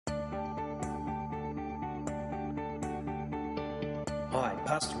Hi,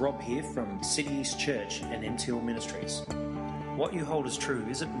 Pastor Rob here from City East Church and MTL Ministries. What you hold as true,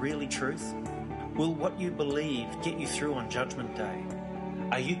 is it really truth? Will what you believe get you through on Judgment Day?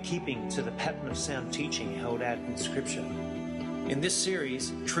 Are you keeping to the pattern of sound teaching held out in Scripture? In this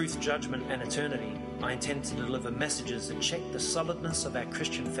series, Truth, Judgment and Eternity, I intend to deliver messages that check the solidness of our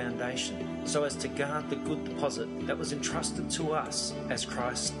Christian foundation so as to guard the good deposit that was entrusted to us as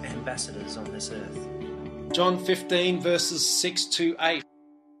Christ's ambassadors on this earth. John 15 verses 6 to 8.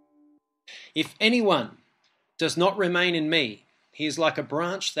 If anyone does not remain in me, he is like a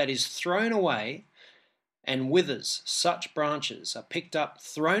branch that is thrown away and withers. Such branches are picked up,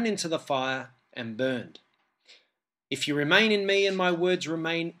 thrown into the fire and burned. If you remain in me and my words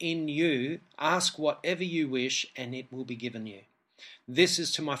remain in you, ask whatever you wish and it will be given you. This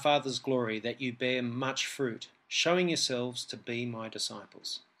is to my Father's glory, that you bear much fruit, showing yourselves to be my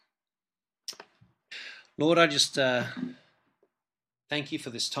disciples. Lord, I just thank you for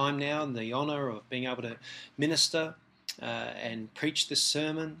this time now and the honour of being able to minister and preach this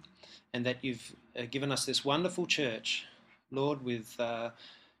sermon, and that you've given us this wonderful church, Lord, with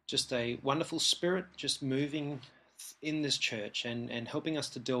just a wonderful spirit just moving in this church and helping us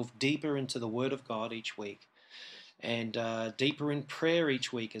to delve deeper into the Word of God each week, and deeper in prayer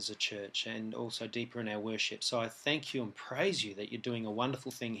each week as a church, and also deeper in our worship. So I thank you and praise you that you're doing a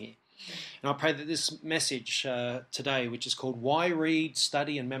wonderful thing here. And I pray that this message today, which is called Why Read,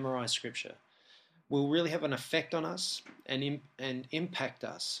 Study and Memorize Scripture, will really have an effect on us and impact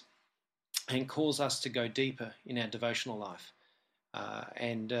us and cause us to go deeper in our devotional life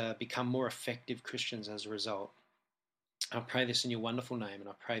and become more effective Christians as a result. I pray this in your wonderful name, and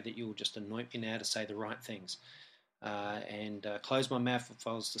I pray that you will just anoint me now to say the right things and close my mouth if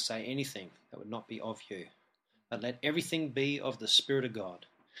I was to say anything that would not be of you. But let everything be of the Spirit of God.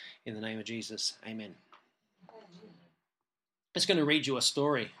 In the name of Jesus, amen. I'm just going to read you a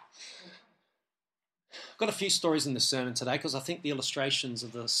story. I've got a few stories in the sermon today because I think the illustrations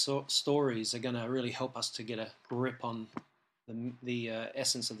of the stories are going to really help us to get a grip on the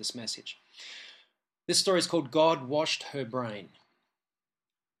essence of this message. This story is called God Washed Her Brain.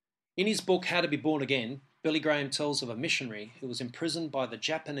 In his book, How to Be Born Again, Billy Graham tells of a missionary who was imprisoned by the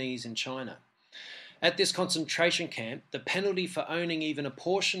Japanese in China. At this concentration camp, the penalty for owning even a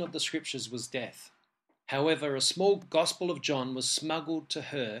portion of the scriptures was death. However, a small Gospel of John was smuggled to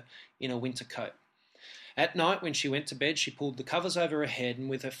her in a winter coat. At night, when she went to bed, she pulled the covers over her head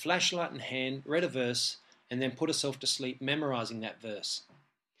and with her flashlight in hand, read a verse and then put herself to sleep memorizing that verse.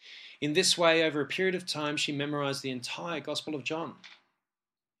 In this way, over a period of time, she memorized the entire Gospel of John.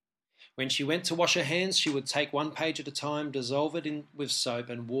 When she went to wash her hands, she would take one page at a time, dissolve it in with soap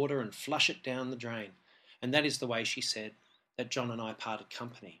and water and flush it down the drain. And that is the way, she said, that John and I parted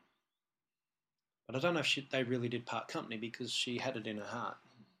company. But I don't know if they really did part company, because she had it in her heart.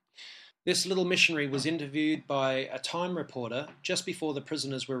 This little missionary was interviewed by a Time reporter just before the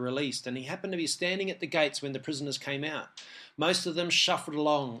prisoners were released, and he happened to be standing at the gates when the prisoners came out. Most of them shuffled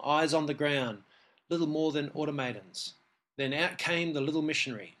along, eyes on the ground, little more than automatons. Then out came the little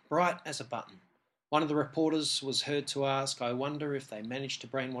missionary, bright as a button. One of the reporters was heard to ask, "I wonder if they managed to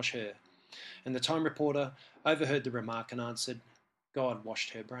brainwash her." And the Time reporter overheard the remark and answered, "God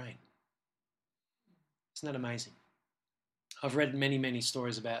washed her brain." Isn't that amazing? I've read many, many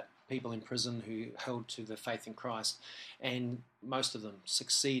stories about people in prison who held to the faith in Christ, and most of them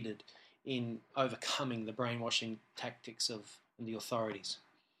succeeded in overcoming the brainwashing tactics of the authorities.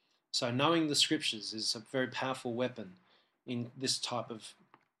 So knowing the scriptures is a very powerful weapon in this type of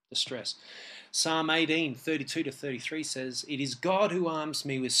distress. Psalm 18, 32 to 33 says, "It is God who arms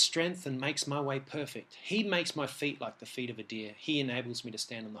me with strength and makes my way perfect. He makes my feet like the feet of a deer. He enables me to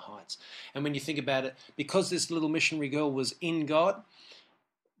stand on the heights." And when you think about it, because this little missionary girl was in God,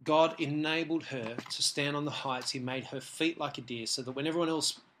 God enabled her to stand on the heights. He made her feet like a deer, so that when everyone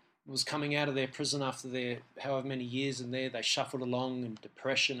else was coming out of their prison after their however many years in there, they shuffled along in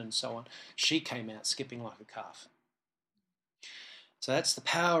depression and so on, she came out skipping like a calf. So that's the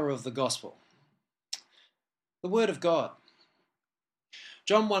power of the gospel. The Word of God.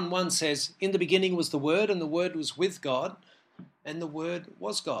 John 1:1 says, "In the beginning was the Word, and the Word was with God, and the Word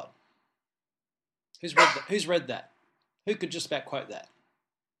was God." Who's read that? Who could just about quote that?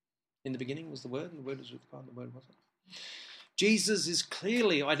 In the beginning was the Word, and the Word was with God, and the Word was God. Jesus is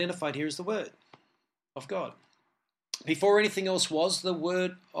clearly identified here as the Word of God. Before anything else was, the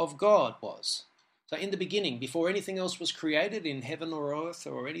Word of God was. So in the beginning, before anything else was created in heaven or earth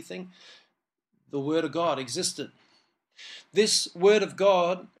or anything, the Word of God existed. This Word of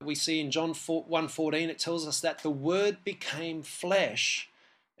God, we see in John 1:14, it tells us that the Word became flesh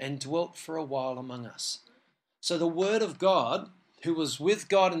and dwelt for a while among us. So the Word of God who was with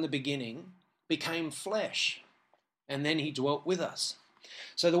God in the beginning, became flesh, and then he dwelt with us.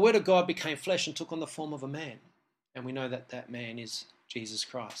 So the Word of God became flesh and took on the form of a man, and we know that that man is Jesus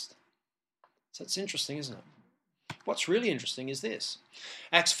Christ. So it's interesting, isn't it? What's really interesting is this.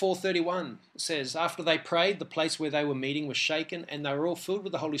 Acts 4:31 says, after they prayed, the place where they were meeting was shaken, and they were all filled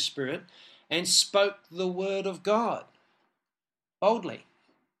with the Holy Spirit and spoke the word of God boldly.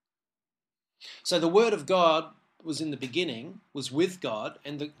 So the word of God was in the beginning, was with God,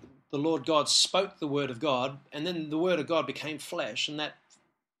 and the Lord God spoke the word of God, and then the word of God became flesh, and that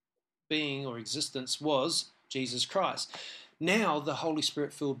being or existence was Jesus Christ. Now the Holy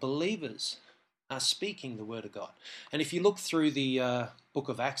Spirit-filled believers are speaking the word of God. And if you look through the book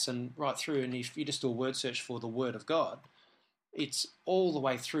of Acts and right through, and if you just do a word search for the word of God, it's all the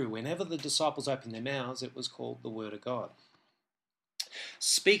way through. Whenever the disciples opened their mouths, it was called the word of God.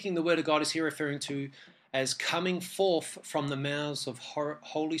 Speaking the word of God is here referring to as coming forth from the mouths of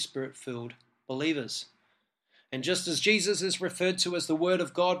Holy Spirit-filled believers. And just as Jesus is referred to as the Word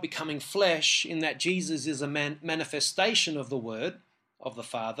of God becoming flesh, in that Jesus is a manifestation of the Word of the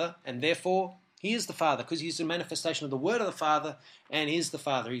Father, and therefore he is the Father, because he's a manifestation of the Word of the Father and is the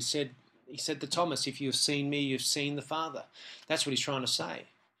Father. He said to Thomas, if you have seen me, you've seen the Father. That's what he's trying to say.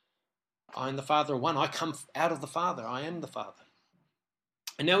 I and the Father are one. I come out of the Father. I am the Father.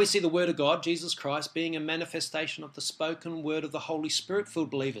 And now we see the Word of God, Jesus Christ, being a manifestation of the spoken word of the Holy Spirit-filled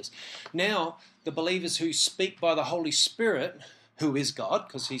believers. Now, the believers who speak by the Holy Spirit, who is God,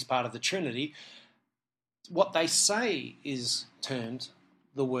 because he's part of the Trinity, what they say is termed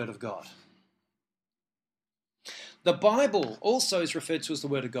the Word of God. The Bible also is referred to as the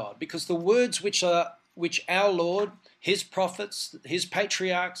Word of God, because the words which our Lord, his prophets, his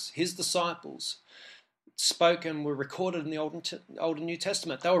patriarchs, his disciples spoke and were recorded in the Old and New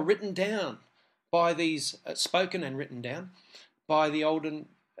Testament. They were written down by these, spoken and written down by the Old and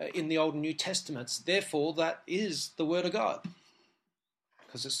in the Old and New Testaments. Therefore, that is the Word of God,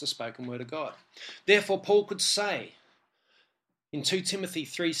 because it's the spoken Word of God. Therefore, Paul could say in 2 Timothy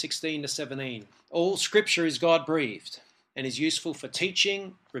 3:16-17, all Scripture is God-breathed and is useful for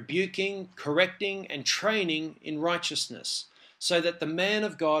teaching, rebuking, correcting, and training in righteousness, so that the man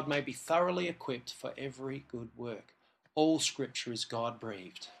of God may be thoroughly equipped for every good work. All Scripture is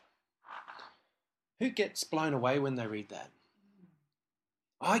God-breathed. Who gets blown away when they read that?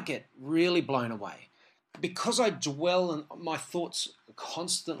 I get really blown away. Because I dwell and my thoughts are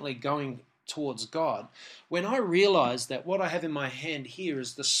constantly going towards God, when I realize that what I have in my hand here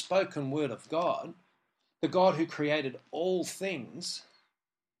is the spoken word of God, the God who created all things,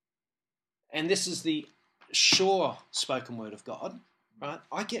 and this is the sure spoken word of God, right?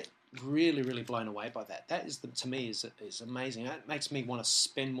 I get really, really blown away by that. That is, to me, is amazing. That makes me want to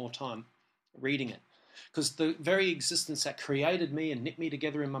spend more time reading it, because the very existence that created me and knit me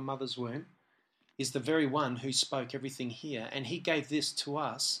together in my mother's womb is the very one who spoke everything here, and he gave this to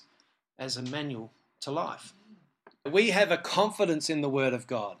us as a manual to life. We have a confidence in the Word of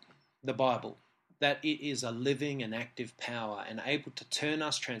God, the Bible, that it is a living and active power and able to turn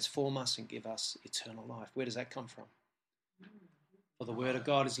us, transform us, and give us eternal life. Where does that come from? For the Word of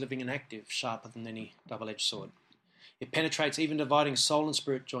God is living and active, sharper than any double-edged sword. It penetrates even dividing soul and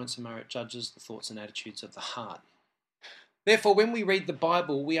spirit, joints and marrow. It judges the thoughts and attitudes of the heart. Therefore, when we read the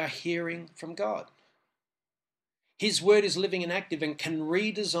Bible, we are hearing from God. His Word is living and active and can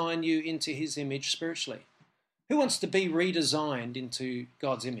redesign you into His image spiritually. Who wants to be redesigned into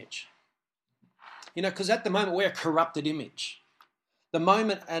God's image? You know, because at the moment we're a corrupted image. The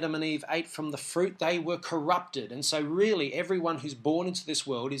moment Adam and Eve ate from the fruit, they were corrupted. And so really everyone who's born into this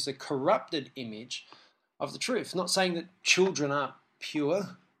world is a corrupted image of the truth. Not saying that children aren't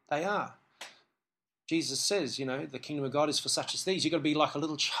pure, they are. Jesus says, you know, the kingdom of God is for such as these. You've got to be like a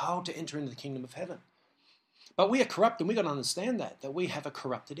little child to enter into the kingdom of heaven. But we are corrupt, and we've got to understand that we have a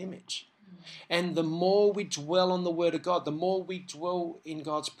corrupted image. And the more we dwell on the Word of God, the more we dwell in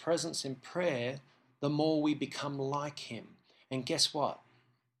God's presence in prayer, the more we become like Him. And guess what?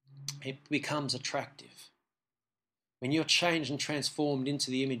 It becomes attractive. When you're changed and transformed into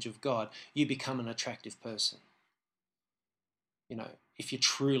the image of God, you become an attractive person. You know, if you're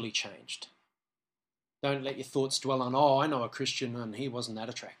truly changed. Don't let your thoughts dwell on, I know a Christian and he wasn't that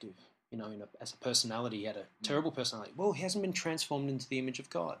attractive. You know, as a personality, he had a terrible personality. Well, he hasn't been transformed into the image of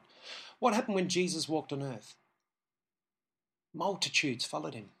God. What happened when Jesus walked on earth? Multitudes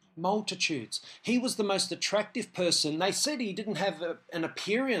followed him. Multitudes. He was the most attractive person. They said he didn't have an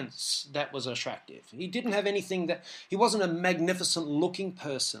appearance that was attractive. He didn't have anything he wasn't a magnificent looking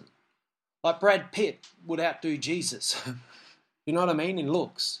person. Like Brad Pitt would outdo Jesus. You know what I mean? In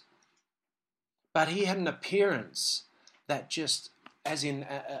looks. But he had an appearance that just, as in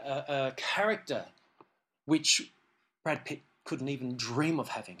a character which Brad Pitt couldn't even dream of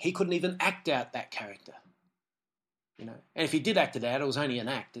having. He couldn't even act out that character. You know, and if he did act it out, it was only an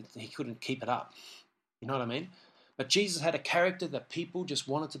act. He couldn't keep it up. You know what I mean? But Jesus had a character that people just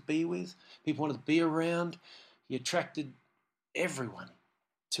wanted to be with. People wanted to be around. He attracted everyone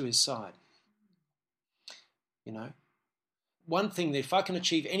to his side. You know, one thing that if I can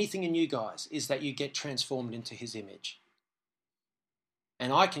achieve anything in you guys is that you get transformed into his image.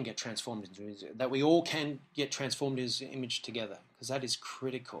 And I can get transformed into his image. That we all can get transformed into his image together. Because that is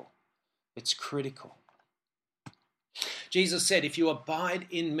critical. It's critical. Jesus said, if you abide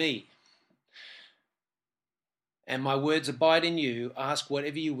in me and my words abide in you, ask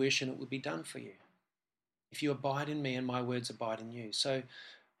whatever you wish and it will be done for you. If you abide in me and my words abide in you. So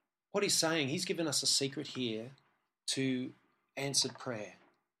what he's saying, he's given us a secret here to answered prayer.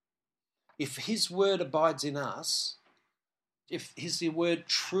 If his word abides in us, if his word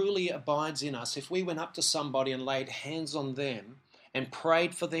truly abides in us, if we went up to somebody and laid hands on them and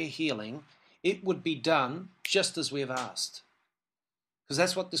prayed for their healing, it would be done just as we have asked. Because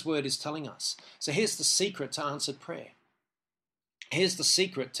that's what this word is telling us. So here's the secret to answered prayer. Here's the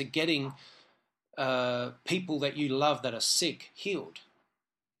secret to getting people that you love that are sick healed.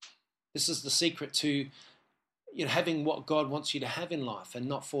 This is the secret to having what God wants you to have in life and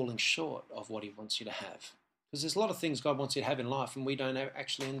not falling short of what he wants you to have. Because there's a lot of things God wants you to have in life and we don't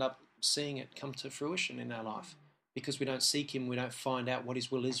actually end up seeing it come to fruition in our life because we don't seek him, we don't find out what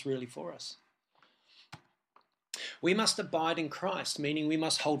his will is really for us. We must abide in Christ, meaning we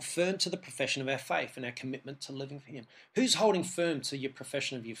must hold firm to the profession of our faith and our commitment to living for him. Who's holding firm to your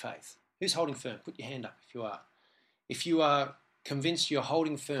profession of your faith? Who's holding firm? Put your hand up if you are. If you are convinced you're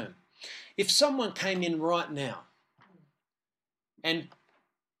holding firm. If someone came in right now and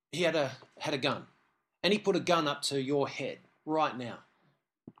he had a gun and he put a gun up to your head right now,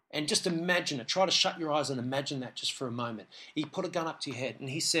 and just imagine it, try to shut your eyes and imagine that just for a moment. He put a gun up to your head and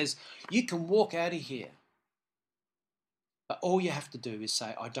he says, you can walk out of here. But all you have to do is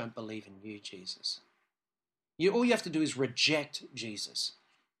say, I don't believe in you, Jesus. All you have to do is reject Jesus.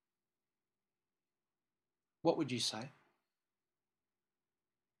 What would you say?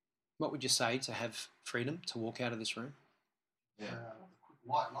 What would you say to have freedom to walk out of this room? Yeah.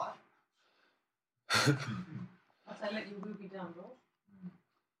 White light. I say, let your will be done, Lord.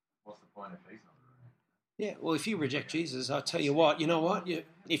 What's the point if he's not around? Yeah, well, if you reject Jesus, I'll tell you what,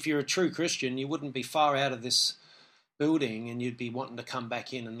 if you're a true Christian, you wouldn't be far out of this building and you'd be wanting to come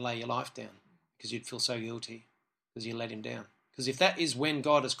back in and lay your life down because you'd feel so guilty because you let him down. Because if that is when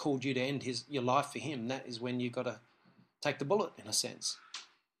God has called you to end your life for him, that is when you've got to take the bullet, in a sense.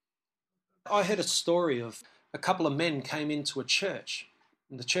 I heard a story of a couple of men came into a church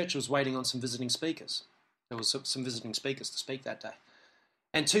and the church was waiting on some visiting speakers. There was some visiting speakers to speak that day.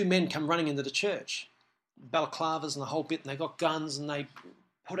 And two men come running into the church, balaclavas and the whole bit, and they got guns and they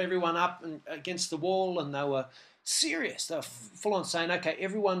put everyone up and against the wall and they were serious. They were full on saying, okay,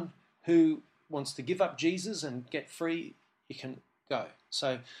 everyone who wants to give up Jesus and get free, you can go.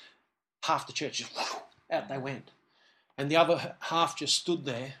 So half the church just out they went. And the other half just stood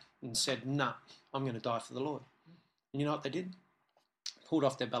there and said, nah, I'm going to die for the Lord. And you know what they did? Pulled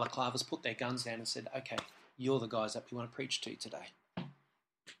off their balaclavas, put their guns down and said, okay, you're the guys that we want to preach to today.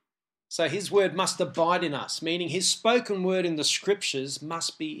 So his word must abide in us, meaning his spoken word in the scriptures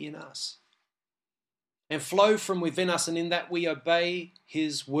must be in us and flow from within us, and in that we obey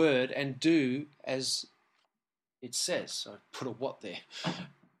his word and do as it says. So put a what there.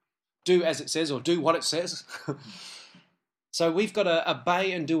 Do as it says or do what it says. So we've got to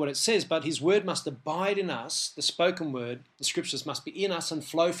obey and do what it says, but his word must abide in us, the spoken word, the scriptures must be in us and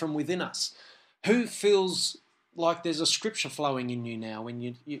flow from within us. Who feels like there's a scripture flowing in you now when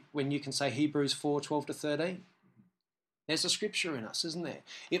you can say Hebrews 4:12-13? There's a scripture in us, isn't there?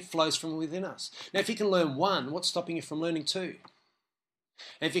 It flows from within us. Now, if you can learn one, what's stopping you from learning two?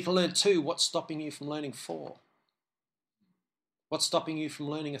 And if you can learn two, what's stopping you from learning four? What's stopping you from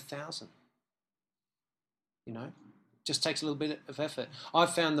learning 1,000? It just takes a little bit of effort.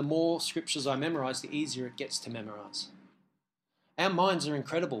 I've found the more scriptures I memorize, the easier it gets to memorize. Our minds are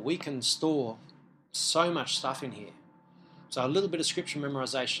incredible. We can store so much stuff in here. So a little bit of scripture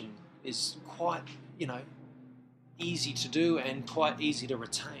memorization is quite, easy to do and quite easy to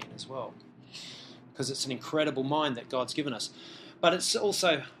retain as well, because it's an incredible mind that God's given us. But it's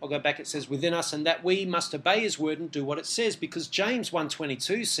also, I'll go back, it says within us, and that we must obey his word and do what it says, because James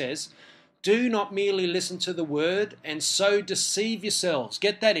 1:22 says, do not merely listen to the word and so deceive yourselves.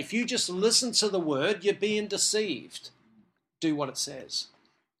 Get that? If you just listen to the word, you're being deceived. Do what it says.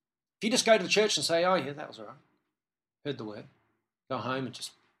 If you just go to the church and say, oh yeah, that was all right. heard the word, go home and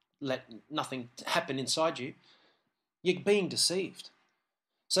just let nothing happen inside you, you're being deceived.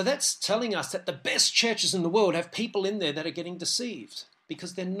 So that's telling us that the best churches in the world have people in there that are getting deceived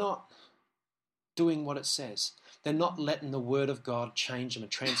because they're not doing what it says. They're not letting the word of God change them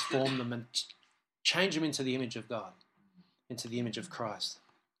and transform them and change them into the image of God, into the image of Christ.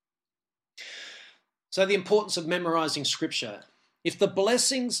 So the importance of memorizing scripture. If the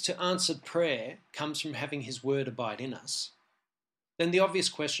blessings to answered prayer comes from having his word abide in us, then the obvious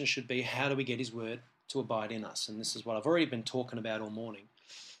question should be, how do we get his word to abide in us? And this is what I've already been talking about all morning.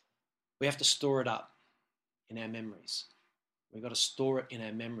 We have to store it up in our memories. We've got to store it in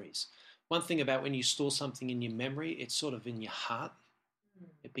our memories. One thing about when you store something in your memory, it's sort of in your heart.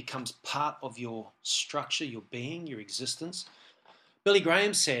 It becomes part of your structure, your being, your existence. Billy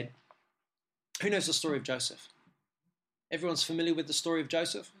Graham said, who knows the story of Joseph? Everyone's familiar with the story of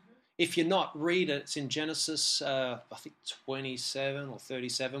Joseph? If you're not, read it. It's in Genesis, I think 27 or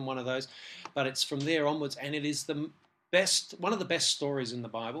 37, one of those. But it's from there onwards, and it is one of the best stories in the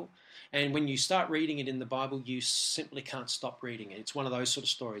Bible. And when you start reading it in the Bible, you simply can't stop reading it. It's one of those sort of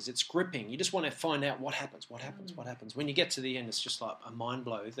stories. It's gripping. You just want to find out what happens. When you get to the end, it's just like a mind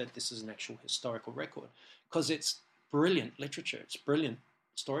blow that this is an actual historical record because it's brilliant literature. It's brilliant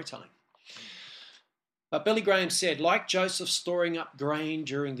storytelling. But Billy Graham said, like Joseph storing up grain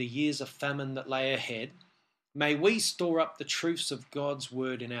during the years of famine that lay ahead, may we store up the truths of God's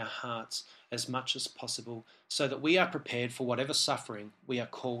word in our hearts as much as possible so that we are prepared for whatever suffering we are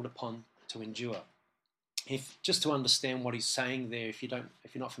called upon to endure. Just to understand what he's saying there, if you're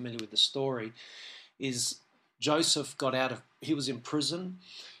not familiar with the story, is Joseph he was in prison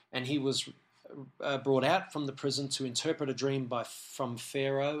and he was brought out from the prison to interpret a dream from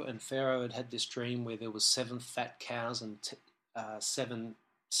Pharaoh, and Pharaoh had this dream where there was 7 fat cows and 7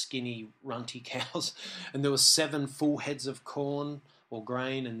 skinny runty cows, and there was 7 full heads of corn or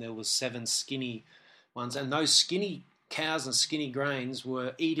grain, and there was 7 skinny ones, and those skinny cows and skinny grains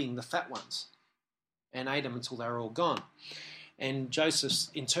were eating the fat ones and ate them until they were all gone. And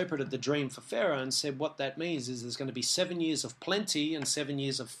Joseph interpreted the dream for Pharaoh and said what that means is there's going to be 7 years of plenty and 7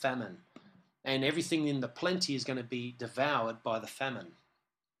 years of famine. And everything in the plenty is going to be devoured by the famine.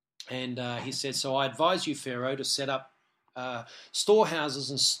 And he said, so I advise you, Pharaoh, to set up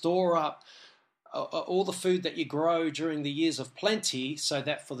storehouses and store up all the food that you grow during the years of plenty so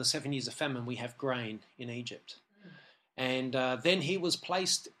that for the 7 years of famine we have grain in Egypt. And then he was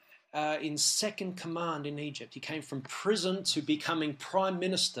placed in second command in Egypt. He came from prison to becoming prime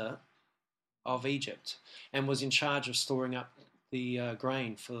minister of Egypt and was in charge of storing up the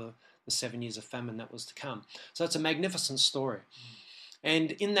grain for the 7 years of famine that was to come. So it's a magnificent story.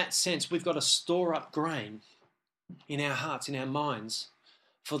 And in that sense, we've got to store up grain in our hearts, in our minds,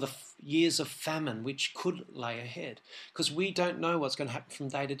 for the years of famine which could lay ahead. Because we don't know what's going to happen from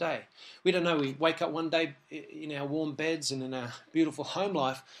day to day. We don't know. We wake up one day in our warm beds and in our beautiful home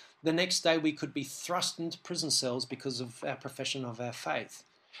life. The next day we could be thrust into prison cells because of our profession of our faith.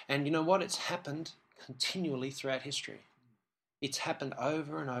 And you know what? It's happened continually throughout history. It's happened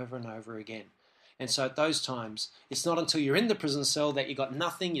over and over and over again. And so at those times, it's not until you're in the prison cell that you got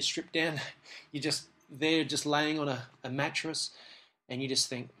nothing, you're stripped down, you're just there just laying on a mattress, and you just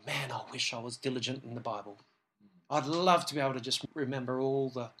think, man, I wish I was diligent in the Bible. I'd love to be able to just remember all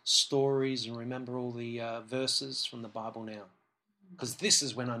the stories and remember all the verses from the Bible now, because this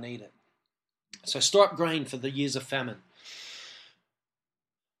is when I need it. So store up grain for the years of famine.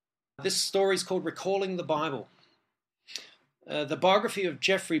 This story is called Recalling the Bible. The biography of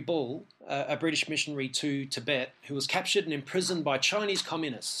Geoffrey Bull, a British missionary to Tibet, who was captured and imprisoned by Chinese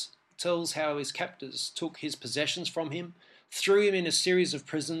communists, tells how his captors took his possessions from him, threw him in a series of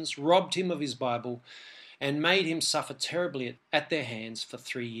prisons, robbed him of his Bible, and made him suffer terribly at their hands for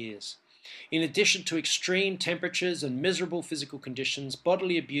 3 years. In addition to extreme temperatures and miserable physical conditions,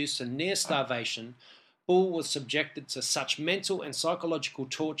 bodily abuse and near starvation, Bull was subjected to such mental and psychological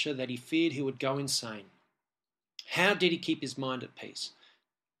torture that he feared he would go insane. How did he keep his mind at peace?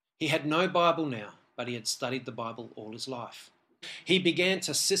 He had no Bible now, but he had studied the Bible all his life. He began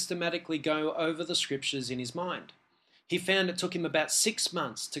to systematically go over the scriptures in his mind. He found it took him about 6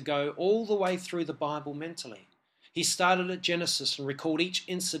 months to go all the way through the Bible mentally. He started at Genesis and recalled each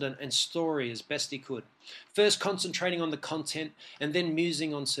incident and story as best he could, first concentrating on the content and then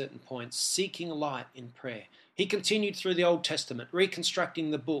musing on certain points, seeking light in prayer. He continued through the Old Testament,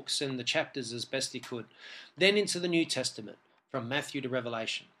 reconstructing the books and the chapters as best he could, then into the New Testament, from Matthew to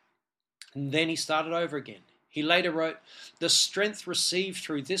Revelation. And then he started over again. He later wrote, "The strength received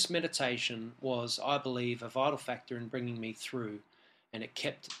through this meditation was, I believe, a vital factor in bringing me through, and it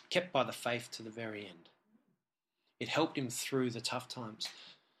kept by the faith to the very end." It helped him through the tough times.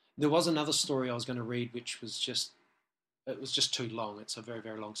 There was another story I was going to read, which was just too long. It's a very,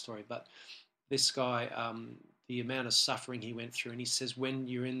 very long story. But this guy, the amount of suffering he went through, and he says when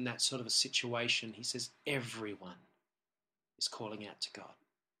you're in that sort of a situation, he says everyone is calling out to God.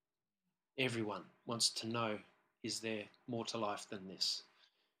 Everyone wants to know, is there more to life than this?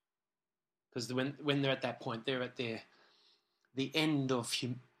 Because when they're at that point, they're at the end of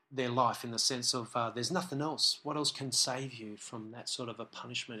their life, in the sense of there's nothing else. What else can save you from that sort of a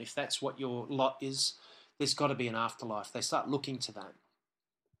punishment? If that's what your lot is, there's got to be an afterlife. They start looking to that.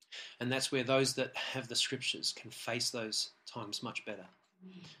 And that's where those that have the scriptures can face those times much better.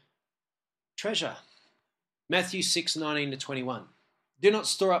 Treasure. Matthew 6:19-21. Do not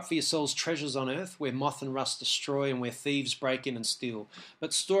store up for yourselves treasures on earth, where moth and rust destroy and where thieves break in and steal.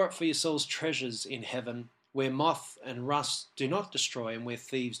 But store up for yourselves treasures in heaven, where moth and rust do not destroy and where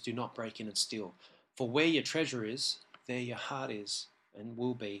thieves do not break in and steal. For where your treasure is, there your heart is and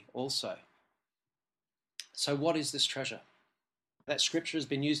will be also. So what is this treasure? That scripture has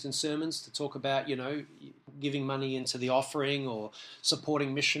been used in sermons to talk about, giving money into the offering or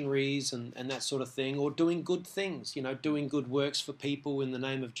supporting missionaries and that sort of thing, or doing good things, doing good works for people in the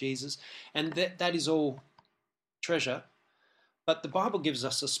name of Jesus. And that is all treasure. But the Bible gives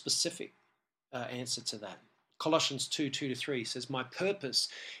us a specific answer to that. Colossians 2:2-3 says, "My purpose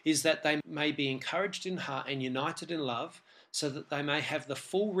is that they may be encouraged in heart and united in love, so that they may have the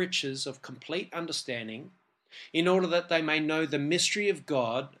full riches of complete understanding, in order that they may know the mystery of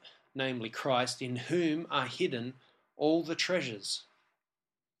God, namely Christ, in whom are hidden all the treasures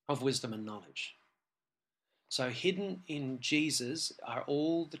of wisdom and knowledge." So hidden in Jesus are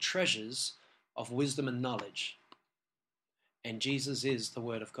all the treasures of wisdom and knowledge. And Jesus is the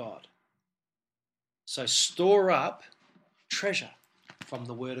Word of God. So store up treasure from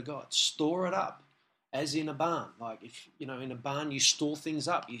the Word of God. Store it up, as in a barn. Like if, in a barn you store things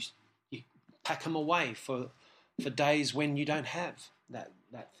up. You pack them away for days when you don't have that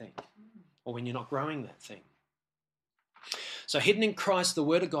thing, or when you're not growing that thing. So hidden in Christ, the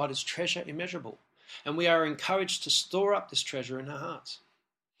Word of God is treasure immeasurable. And we are encouraged to store up this treasure in our hearts.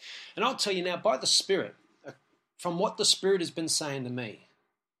 And I'll tell you now, by the Spirit, from what the Spirit has been saying to me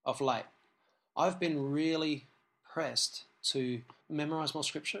of late, I've been really pressed to memorize more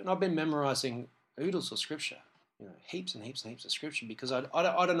scripture. And I've been memorizing oodles of scripture, heaps and heaps and heaps of scripture, because I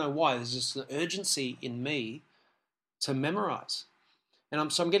don't know why. There's just an urgency in me to memorize.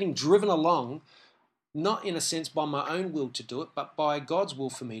 And so I'm getting driven along, not in a sense by my own will to do it, but by God's will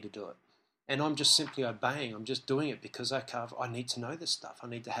for me to do it. And I'm just simply obeying. I'm just doing it because I need to know this stuff. I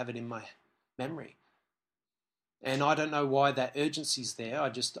need to have it in my memory. And I don't know why that urgency's there.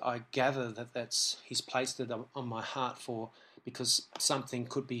 I gather that He's placed it on my heart because something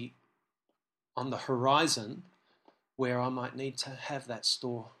could be on the horizon where I might need to have that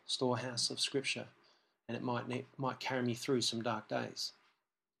storehouse of scripture. And it might carry me through some dark days.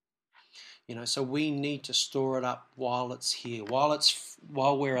 So we need to store it up while it's here,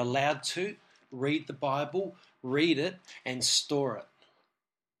 while we're allowed to read the Bible, read it, and store it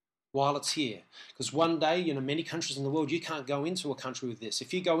while it's here. Because one day, many countries in the world, you can't go into a country with this.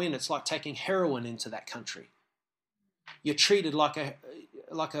 If you go in, it's like taking heroin into that country. You're treated like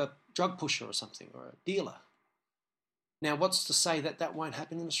a drug pusher or something, or a dealer. Now, what's to say that won't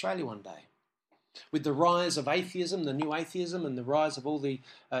happen in Australia one day? With the rise of atheism, the new atheism, and the rise of all the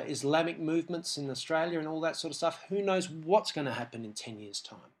Islamic movements in Australia and all that sort of stuff, who knows what's going to happen in 10 years'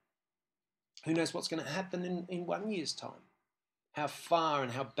 time? Who knows what's going to happen in 1 year's time? How far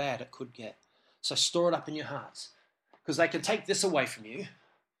and how bad it could get. So store it up in your hearts. Because they can take this away from you,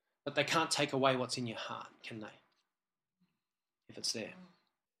 but they can't take away what's in your heart, can they? If it's there.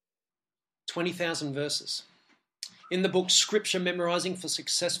 20,000 verses. In the book Scripture Memorizing for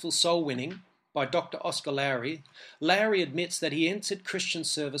Successful Soul Winning, by Dr. Oscar Lowry, Lowry admits that he entered Christian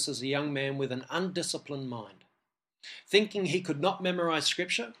service as a young man with an undisciplined mind. Thinking he could not memorize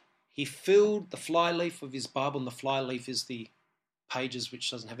Scripture, he filled the flyleaf of his Bible, and the flyleaf is the pages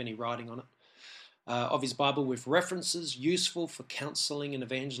which doesn't have any writing on it, of his Bible with references useful for counselling and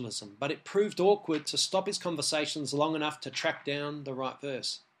evangelism. But it proved awkward to stop his conversations long enough to track down the right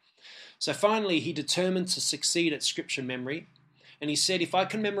verse. So finally he determined to succeed at Scripture memory. And he said, if I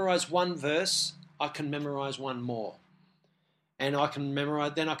can memorize one verse, I can memorize one more. And I can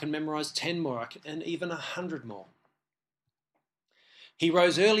memorize 10 more, and even 100 more. He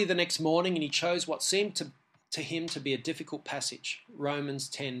rose early the next morning and he chose what seemed to him to be a difficult passage, Romans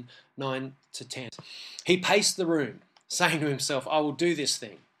 10:9-10. He paced the room, saying to himself, I will do this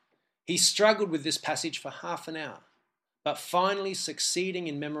thing. He struggled with this passage for half an hour, but finally succeeding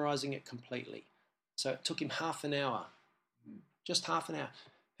in memorizing it completely. So it took him half an hour, just half an hour.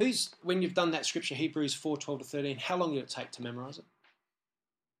 When you've done that scripture, Hebrews 4:12 to 13, how long did it take to memorize it?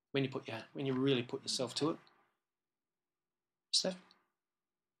 When you really put yourself to it? Steph?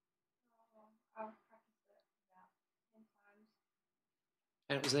 I've practiced it about 10 times.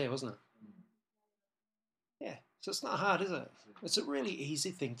 And it was there, wasn't it? Yeah. So it's not hard, is it? It's a really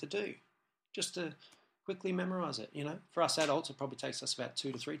easy thing to do, just to quickly memorize it. For us adults, it probably takes us about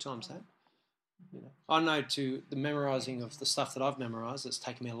 2 to 3 times that. I know the memorizing of the stuff that I've memorized, it's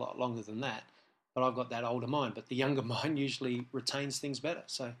taken me a lot longer than that. But I've got that older mind. But the younger mind usually retains things better.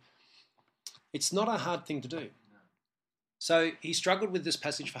 So it's not a hard thing to do. So he struggled with this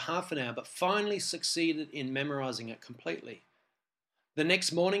passage for half an hour, but finally succeeded in memorizing it completely. The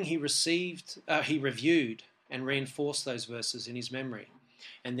next morning he reviewed and reinforced those verses in his memory,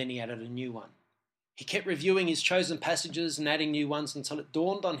 and then he added a new one. He kept reviewing his chosen passages and adding new ones until it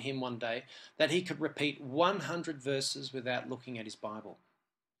dawned on him one day that he could repeat 100 verses without looking at his Bible.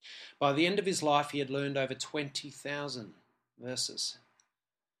 By the end of his life, he had learned over 20,000 verses,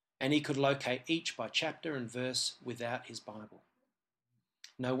 and he could locate each by chapter and verse without his Bible.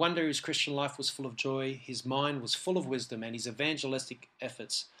 No wonder his Christian life was full of joy, his mind was full of wisdom, and his evangelistic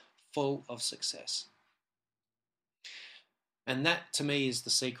efforts full of success. And that, to me, is the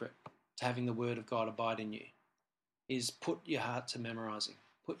secret to having the Word of God abide in you, is put your heart to memorizing,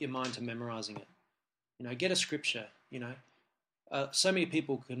 put your mind to memorizing it. Get a scripture, so many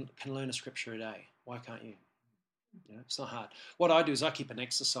people can learn a scripture a day. Why can't you? It's not hard. What I do is I keep an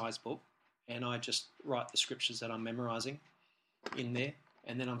exercise book and I just write the scriptures that I'm memorizing in there,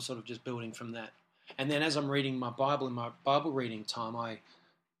 and then I'm sort of just building from that. And then as I'm reading my Bible in my Bible reading time, I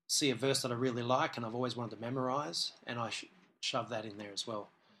see a verse that I really like and I've always wanted to memorize, and I shove that in there as well.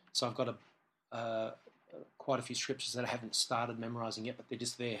 So I've got quite a few scriptures that I haven't started memorizing yet, but they're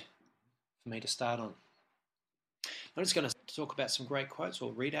just there for me to start on. I'm just going to talk about some great quotes,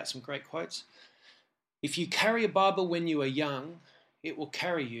 or read out some great quotes. If you carry a Bible when you are young, it will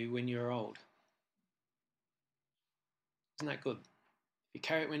carry you when you're old. Isn't that good? If you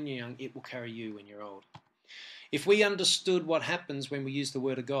carry it when you're young, it will carry you when you're old. If we understood what happens when we use the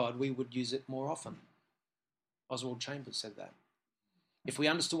Word of God, we would use it more often. Oswald Chambers said that. If we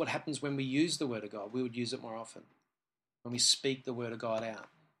understood what happens when we use the Word of God, we would use it more often, when we speak the Word of God out.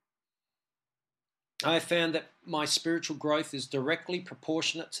 I have found that my spiritual growth is directly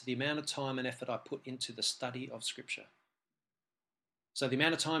proportionate to the amount of time and effort I put into the study of Scripture. So the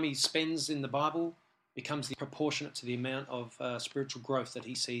amount of time he spends in the Bible becomes proportionate to the amount of spiritual growth that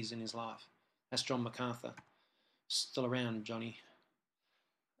he sees in his life. That's John MacArthur. Still around, Johnny.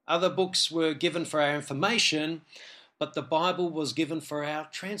 Other books were given for our information, but the Bible was given for our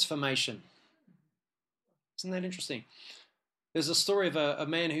transformation. Isn't that interesting? There's a story of a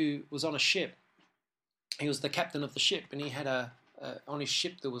man who was on a ship. He was the captain of the ship, and he had on his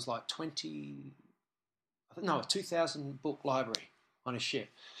ship there was like a 2,000 book library on his ship.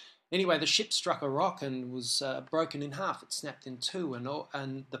 Anyway, the ship struck a rock and was broken in half. It snapped in two,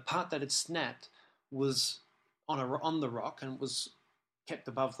 and the part that had snapped was on the rock and was kept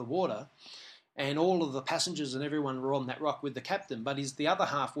above the water. And all of the passengers and everyone were on that rock with the captain, but the other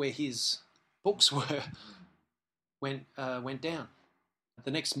half where his books were went down.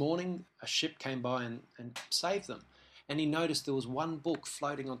 The next morning, a ship came by and saved them. And he noticed there was one book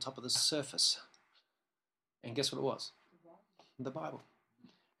floating on top of the surface. And guess what it was? The Bible.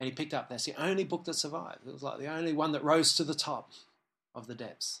 And he picked up, that's the only book that survived. It was like the only one that rose to the top of the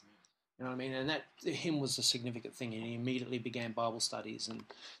depths. You know what I mean? And that, to him, was a significant thing. And he immediately began Bible studies and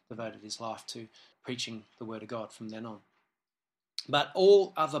devoted his life to preaching the Word of God from then on. But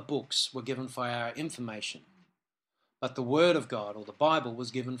all other books were given for our information. But the Word of God, or the Bible, was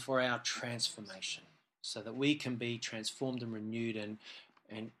given for our transformation, so that we can be transformed and renewed and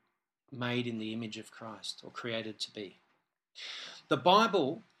made in the image of Christ, or created to be. The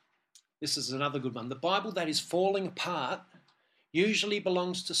Bible, this is another good one, the Bible that is falling apart usually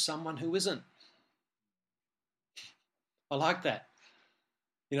belongs to someone who isn't. I like that.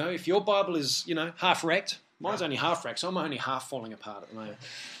 If your Bible is, half wrecked, mine's only half wrecked, so I'm only half falling apart at the moment.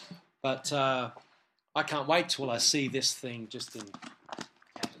 But I can't wait till I see this thing just in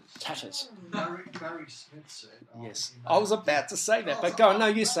tatters. Barry Smith said... Yes. I was about to say that, but go on. No,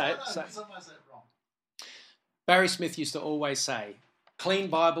 you say it. Somebody said it wrong. Barry Smith used to always say, clean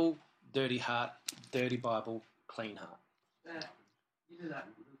Bible, dirty heart, dirty Bible, clean heart. You know that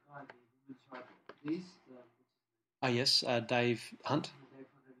guy, the Women's Bible. Oh, yes, Dave Hunt. Have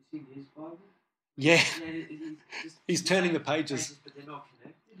you seen his Bible? Yeah. Yeah, He's turning the pages. But they're not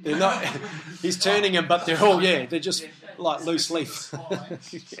connected. They're not. He's turning them, but they're all, they're just like loose leaf.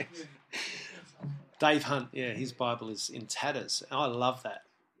 Dave Hunt, yeah, his Bible is in tatters. And I love that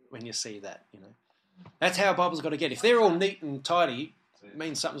when you see that, you know. That's how a Bible's got to get. If they're all neat and tidy, it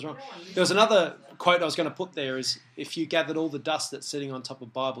means something's wrong. There was another quote I was going to put there is, if you gathered all the dust that's sitting on top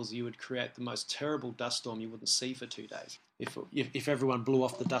of Bibles, you would create the most terrible dust storm you wouldn't see for 2 days. If everyone blew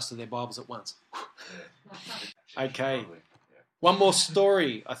off the dust of their Bibles at once. Okay. One more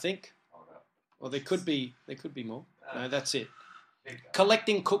story, I think. Well, there could be more. No, that's it.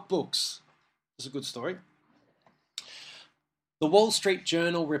 Collecting cookbooks. It's a good story. The Wall Street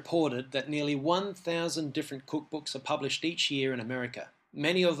Journal reported that nearly 1,000 different cookbooks are published each year in America,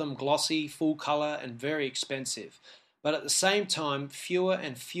 many of them glossy, full colour and very expensive. But at the same time, fewer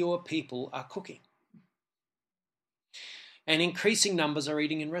and fewer people are cooking. And increasing numbers are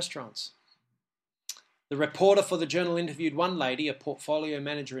eating in restaurants. The reporter for the Journal interviewed one lady, a portfolio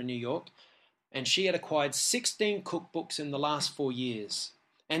manager in New York, and she had acquired 16 cookbooks in the last 4 years.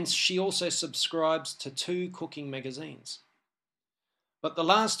 And she also subscribes to 2 cooking magazines. But the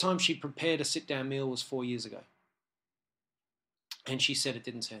last time she prepared a sit-down meal was 4 years ago. And she said it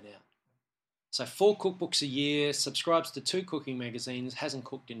didn't turn out. So 4 cookbooks a year, subscribes to 2 cooking magazines, hasn't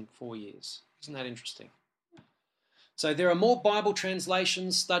cooked in 4 years. Isn't that interesting? So there are more Bible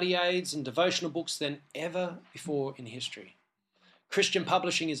translations, study aids, and devotional books than ever before in history. Christian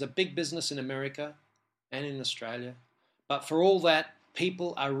publishing is a big business in America and in Australia. But for all that,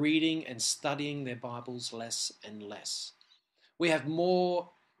 people are reading and studying their Bibles less and less. We have more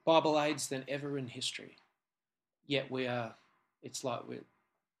Bible aids than ever in history. Yet it's like we'd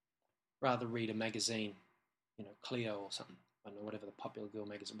rather read a magazine, you know, Cleo or something. I don't know, whatever the popular girl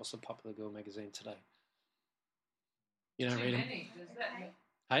magazine. What's the popular girl magazine today? You don't read them?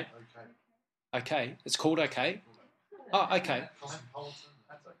 Hey? Okay. It's called Okay. Oh, okay.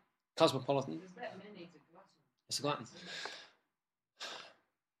 Cosmopolitan. It's a glutton.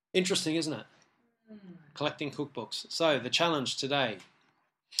 Interesting, isn't it? Collecting cookbooks. So the challenge today.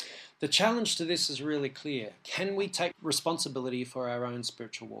 The challenge to this is really clear. Can we take responsibility for our own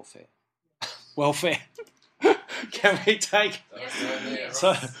spiritual welfare? Can we take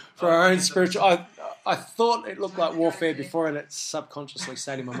for our own spiritual? I thought it looked like warfare before, and it subconsciously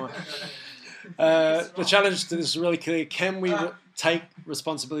stayed in my mind. The challenge to this is really clear. Can we take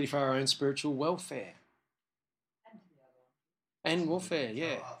responsibility for our own spiritual welfare? And warfare,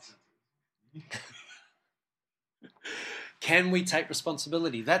 yeah. Can we take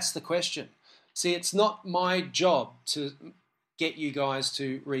responsibility? That's the question. See, it's not my job to get you guys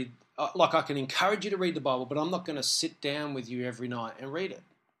to read. Like, I can encourage you to read the Bible, but I'm not going to sit down with you every night and read it.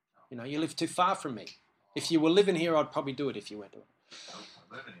 You know, you live too far from me. If you were living here, I'd probably do it if you went to it.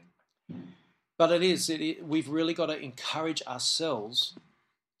 But we've really got to encourage ourselves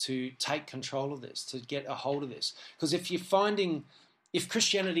to take control of this, to get a hold of this. Because if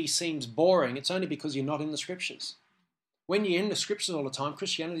Christianity seems boring, it's only because you're not in the Scriptures. When you're in the Scriptures all the time,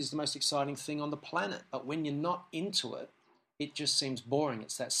 Christianity is the most exciting thing on the planet. But when you're not into it, it just seems boring.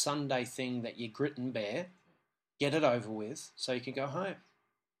 It's that Sunday thing that you grit and bear, get it over with, so you can go home.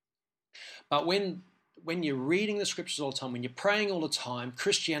 But when you're reading the Scriptures all the time, when you're praying all the time,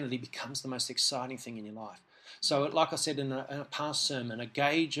 Christianity becomes the most exciting thing in your life. So, like I said in a past sermon, a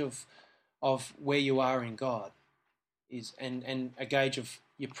gauge of where you are in God is, and a gauge of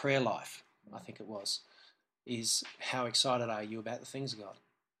your prayer life, I think it was, is how excited are you about the things of God.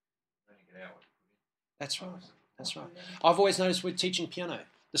 That's right. That's right. I've always noticed with teaching piano,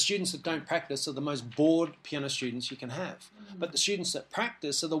 the students that don't practice are the most bored piano students you can have. But the students that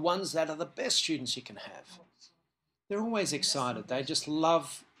practice are the ones that are the best students you can have. They're always excited. They just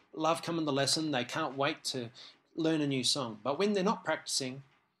love coming to lesson. They can't wait to learn a new song. But when they're not practicing,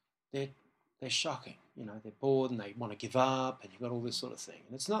 they're shocking. You know, they're bored and they want to give up, and you've got all this sort of thing.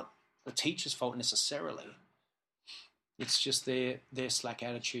 And it's not the teacher's fault necessarily. It's just their slack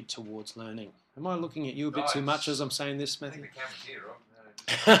attitude towards learning. Am I looking at you a bit too much as I'm saying this, Matthew?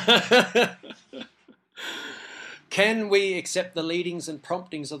 Can we accept the leadings and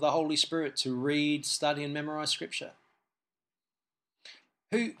promptings of the Holy Spirit to read, study, and memorize Scripture?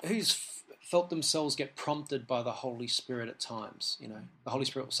 Who's felt themselves get prompted by the Holy Spirit at times? You know, the Holy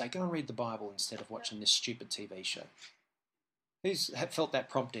Spirit will say, "Go and read the Bible instead of watching this stupid TV show." Who's felt that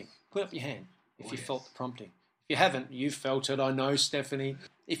prompting? Put up your hand if you felt the prompting. If you haven't, you've felt it. I know, Stephanie.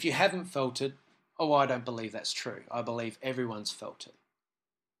 If you haven't felt it, I don't believe that's true. I believe everyone's felt it.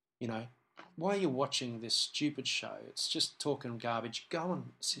 You know, why are you watching this stupid show? It's just talking garbage. Go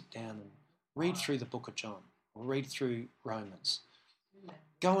and sit down and read through the book of John or read through Romans.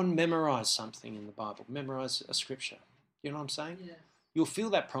 Go and memorize something in the Bible. Memorize a scripture. You know what I'm saying? Yes. You'll feel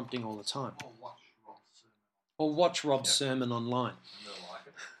that prompting all the time. Or watch Rob's sermon online.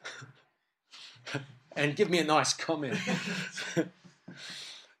 and give me a nice comment.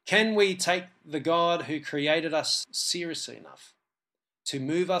 Can we take the God who created us seriously enough to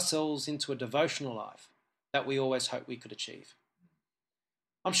move ourselves into a devotional life that we always hoped we could achieve?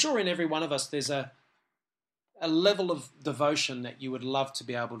 I'm sure in every one of us there's a level of devotion that you would love to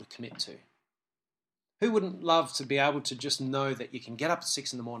be able to commit to. Who wouldn't love to be able to just know that you can get up at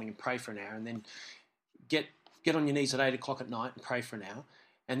 6 a.m. and pray for an hour, and then get on your knees at 8 o'clock at night and pray for an hour,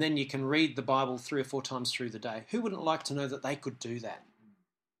 and then you can read the Bible 3 or 4 times through the day? Who wouldn't like to know that they could do that?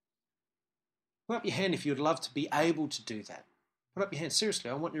 Put up your hand if you'd love to be able to do that. Put up your hand.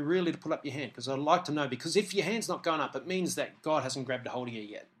 Seriously, I want you really to put up your hand, because I'd like to know, because if your hand's not going up, it means that God hasn't grabbed a hold of you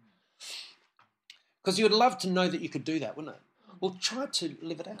yet. Because you would love to know that you could do that, wouldn't it? Well, try to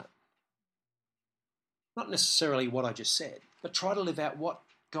live it out. Not necessarily what I just said, but try to live out what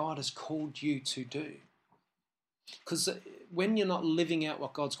God has called you to do. Because when you're not living out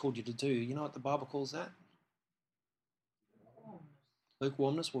what God's called you to do, you know what the Bible calls that?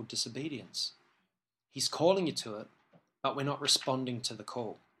 Lukewarmness or disobedience. He's calling you to it, but we're not responding to the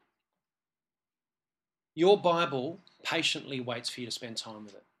call. Your Bible patiently waits for you to spend time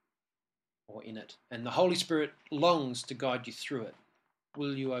with it or in it, and the Holy Spirit longs to guide you through it.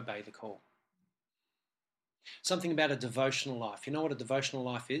 Will you obey the call? Something about a devotional life. You know what a devotional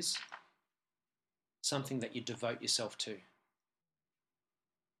life is? Something that you devote yourself to.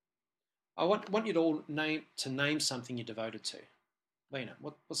 I want you to all name something you're devoted to. Lena,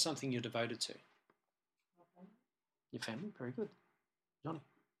 what's something you're devoted to? Your family? Very good. Johnny?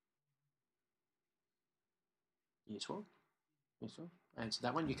 Year 12? Year 12? Answer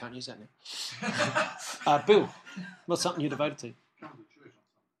that one. You can't use that now. Bill, what's something you're devoted to? Come to church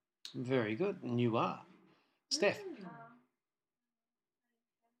on Sunday. Very good. And you are. Steph?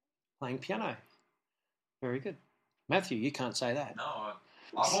 Playing piano. Very good. Matthew, you can't say that. No,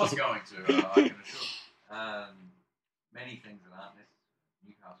 I was going to, I can assure. Many things that aren't necessary.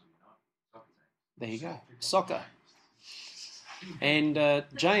 Newcastle United, soccer team. There you go. Soccer. And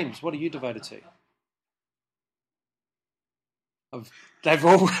James, what are you devoted to? They've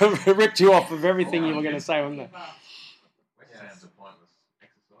all ripped you off of everything you were going to say, weren't they? West Ham's a pointless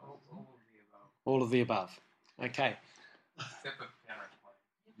exercise. All of the above. Okay. Except for piano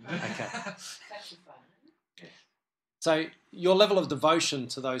playing. Okay. Saxophone. So your level of devotion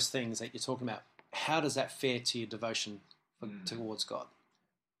to those things that you're talking about, how does that fare to your devotion towards God?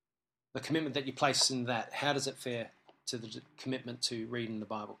 The commitment that you place in that, how does it fare to the commitment to reading the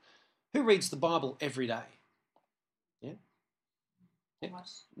Bible? Who reads the Bible every day? Yeah? Yeah.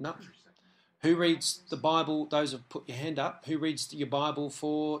 No. Who reads the Bible? Those have put your hand up. Who reads your Bible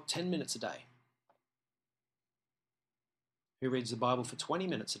for 10 minutes a day? Who reads the Bible for 20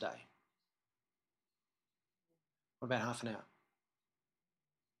 minutes a day? What about half an hour?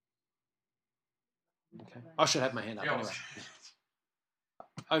 Okay. I should have my hand up anyway.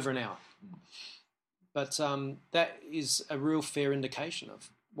 Over an hour. But that is a real fair indication of,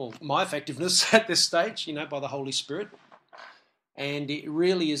 well, my effectiveness at this stage, by the Holy Spirit. And it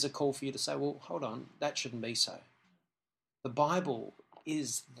really is a call for you to say, well, hold on, that shouldn't be so. The Bible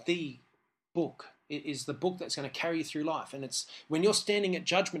is the book. It is the book that's going to carry you through life. And it's when you're standing at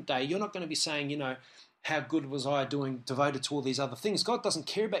Judgment Day, you're not going to be saying, how good was I doing devoted to all these other things? God doesn't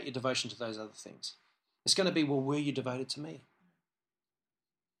care about your devotion to those other things. It's going to be, well, were you devoted to me?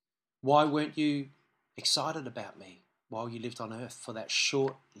 Why weren't you excited about me while you lived on earth for that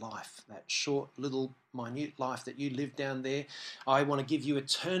short life, that short little minute life that you lived down there? I want to give you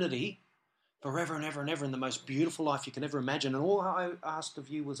eternity forever and ever and ever in the most beautiful life you can ever imagine. And all I asked of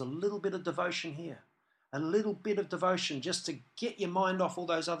you was a little bit of devotion here, a little bit of devotion just to get your mind off all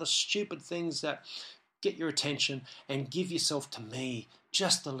those other stupid things that get your attention and give yourself to me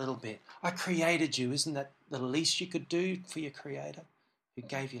just a little bit. I created you. Isn't that the least you could do for your Creator who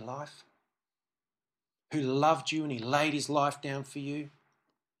gave you life, who loved you and he laid his life down for you?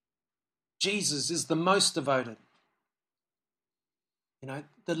 Jesus is the most devoted.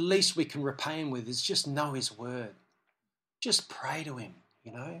 The least we can repay him with is just know his word. Just pray to him,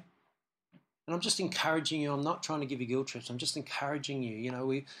 And I'm just encouraging you. I'm not trying to give you guilt trips. I'm just encouraging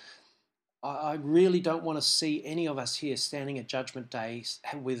you. I really don't want to see any of us here standing at Judgment Day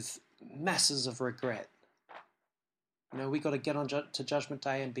with masses of regret. We've got to get on to Judgment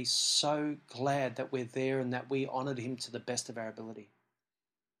Day and be so glad that we're there and that we honoured him to the best of our ability.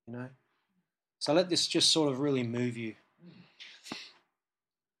 So let this just sort of really move you.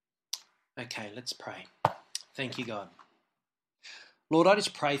 Okay, let's pray. Thank you, God. Lord, I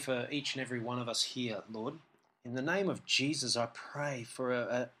just pray for each and every one of us here, Lord. In the name of Jesus, I pray for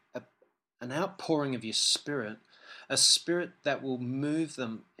an outpouring of your Spirit, a spirit that will move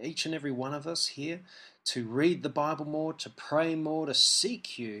them, each and every one of us here, to read the Bible more, to pray more, to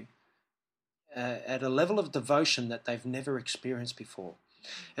seek you at a level of devotion that they've never experienced before.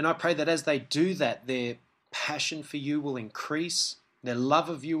 And I pray that as they do that, their passion for you will increase, their love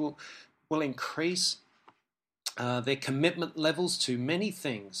of you will increase, their commitment levels to many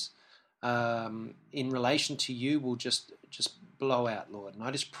things in relation to you will just blow out, Lord. And I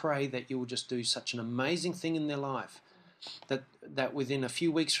just pray that you will just do such an amazing thing in their life that within a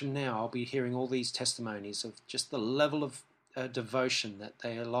few weeks from now I'll be hearing all these testimonies of just the level of devotion that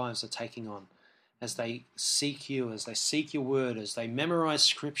their lives are taking on as they seek you, as they seek your word, as they memorize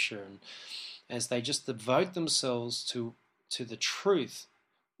scripture, and as they just devote themselves to the truth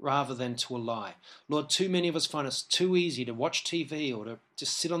rather than to a lie. Lord, too many of us find it too easy to watch TV or to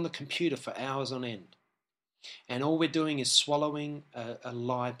just sit on the computer for hours on end. And all we're doing is swallowing a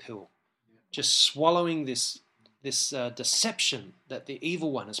lie pill, just swallowing this deception that the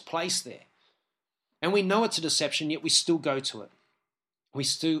evil one has placed there. And we know it's a deception, yet we still go to it. We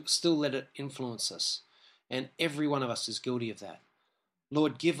still let it influence us. And every one of us is guilty of that.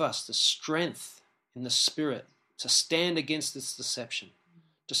 Lord, give us the strength in the Spirit to stand against this deception,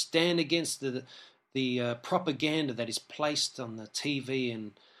 to stand against the propaganda that is placed on the TV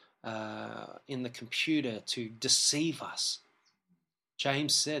and in the computer to deceive us.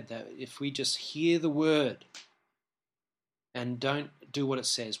 James said that if we just hear the word and don't do what it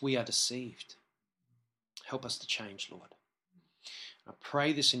says, we are deceived. Help us to change, Lord. I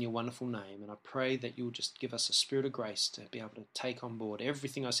pray this in your wonderful name, and I pray that you will just give us a spirit of grace to be able to take on board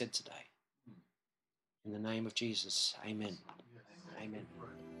everything I said today. In the name of Jesus, amen. Amen.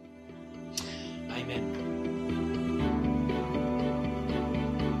 Amen.